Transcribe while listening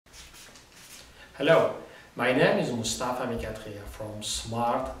Hello, my name is Mustapha Mekhatria from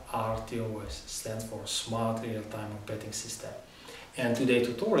smartRTOS, stands for Smart Real-Time Operating System. And today's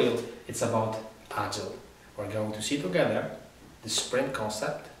tutorial, it's about Agile. We're going to see together the sprint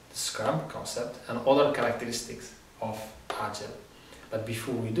concept, the Scrum concept, and other characteristics of Agile. But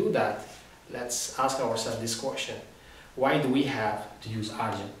before we do that, let's ask ourselves this question. Why do we have to use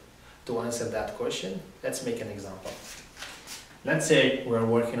Agile? To answer that question, let's make an example. Let's say we're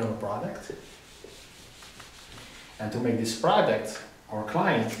working on a product. And to make this product, our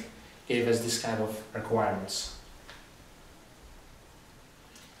client gave us this kind of requirements.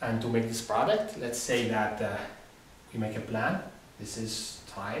 And to make this product, let's say that we make a plan. This is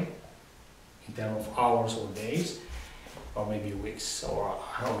time in terms of hours or days, or maybe weeks or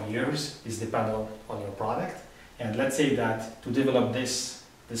years. It's dependent on your product. And let's say that to develop this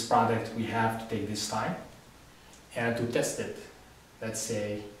product, we have to take this time. And to test it, let's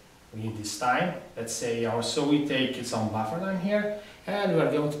say we need this time. Let's say also we take some buffer time here, and we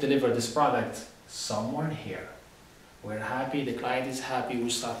are going to deliver this product somewhere here. We're happy, the client is happy, we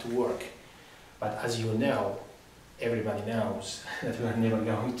start to work. But as you know, everybody knows that we are never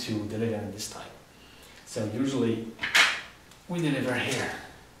going to deliver in this time. So usually we deliver here.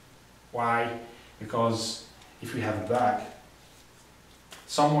 Why? Because if we have a bug,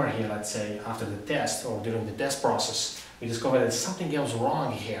 somewhere here, let's say after the test or during the test process, we discovered that something else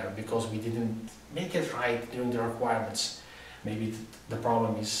wrong here because we didn't make it right during the requirements. Maybe the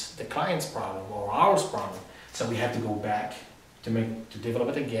problem is the client's problem or ours problem. So we have to go back to develop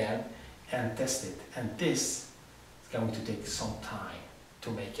it again and test it. And this is going to take some time to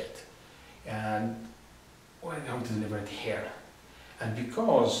make it. And we're going to deliver it here. And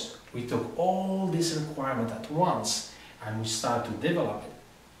because we took all this requirement at once and we start to develop it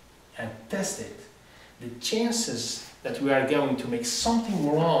and test it, the chances that we are going to make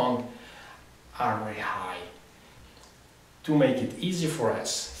something wrong are very high. To make it easy for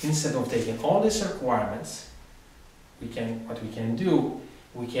us, instead of taking all these requirements, what we can do,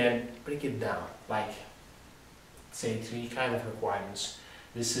 we can break it down, like say 3 kind of requirements.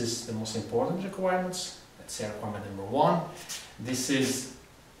 This is the most important requirements. Let's say requirement number 1. This is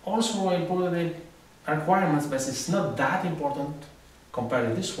also important requirements, but it's not that important compared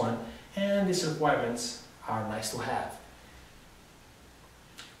to this one. And these requirements are nice to have.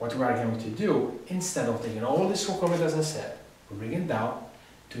 What we are going to do, instead of taking all these requirements, as I said, we bring it down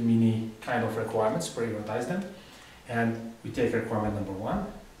to many kind of requirements, prioritize them, and we take requirement number 1.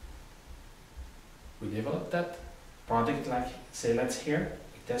 We develop that product, like say let's here,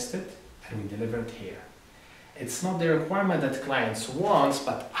 we test it, and we deliver it here. It's not the requirement that clients want,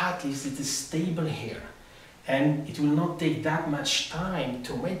 but at least it is stable here. And it will not take that much time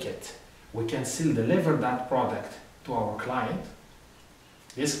to make it. We can still deliver that product to our client.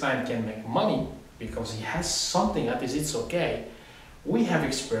 This client can make money because he has something that is it's okay. We have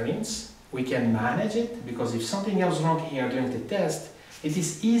experience, we can manage it, because if something else wrong here during the test, it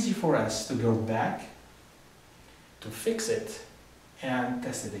is easy for us to go back, to fix it, and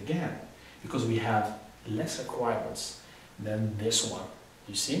test it again, because we have less requirements than this one,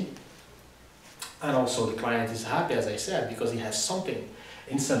 you see? And also the client is happy, as I said, because he has something.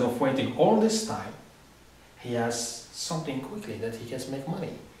 Instead of waiting all this time, he has something quickly that he can make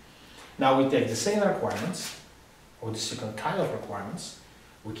money. Now we take the same requirements, or the second kind of requirements,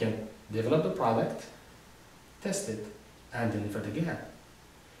 we can develop the product, test it, and deliver it again.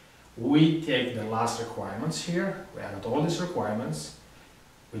 We take the last requirements here, we added all these requirements,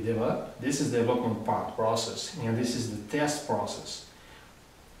 we develop, this is the development part process, and this is the test process,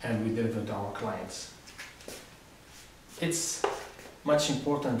 and we deliver to our clients. It's much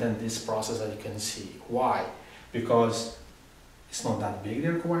important than this process that you can see. Why? Because it's not that big,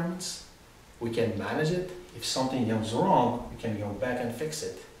 the requirements. We can manage it. If something goes wrong, we can go back and fix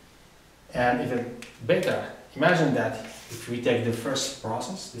it. And even better, imagine that if we take the first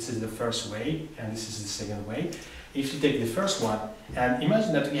process, this is the first way, and this is the second way. If you take the first one, and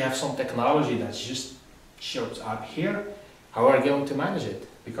imagine that we have some technology that just shows up here, how are we going to manage it?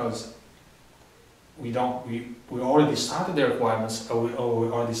 Because we already started the requirements, or we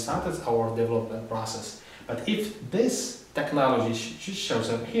already started our development process. But if this technology just shows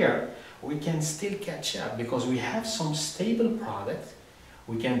up here, we can still catch up because we have some stable product.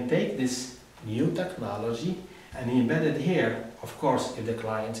 We can take this new technology and embed it here, of course, if the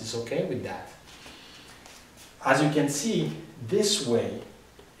client is okay with that. As you can see, this way,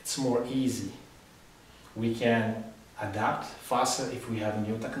 it's more easy. We can adapt faster if we have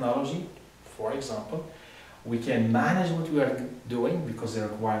new technology. For example, we can manage what we are doing because the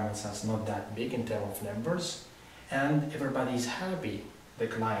requirements are not that big in terms of numbers, and everybody is happy the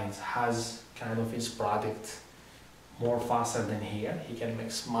client has kind of his product more faster than here, he can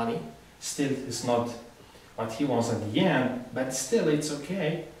make money. Still, it's not what he wants at the end, but still it's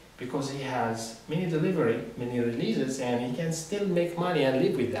okay because he has many delivery, many releases, and he can still make money and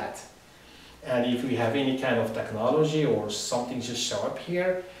live with that. And if we have any kind of technology or something just show up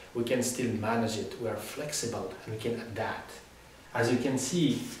here, we can still manage it. We are flexible and we can adapt. As you can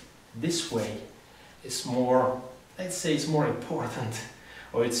see, this way is more, let's say it's more important,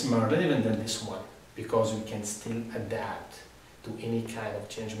 or it's more relevant than this one, because we can still adapt to any kind of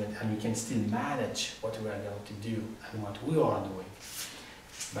changement and we can still manage what we are going to do and what we are doing.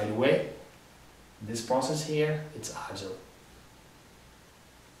 By the way, this process here, it's Agile.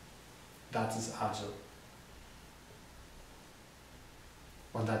 That is Agile.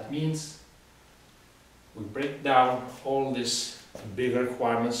 What that means, we break down all these big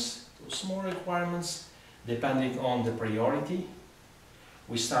requirements to small requirements depending on the priority.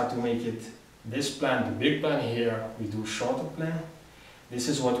 We start to make it this plan, the big plan here, we do shorter plan. This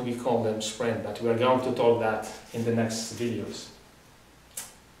is what we call them sprint, but we are going to talk that in the next videos.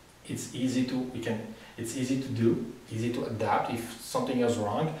 It's easy to do, easy to adapt if something is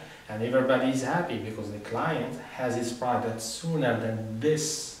wrong, and everybody is happy because the client has his product sooner than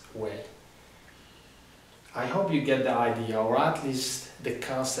this way. I hope you get the idea, or at least the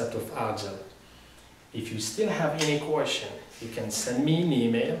concept of Agile. If you still have any question, you can send me an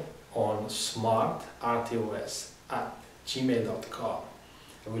email on smartRTOS@gmail.com.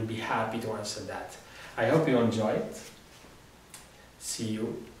 I will be happy to answer that. I hope you enjoy it. See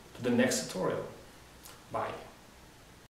you to the next tutorial. Bye.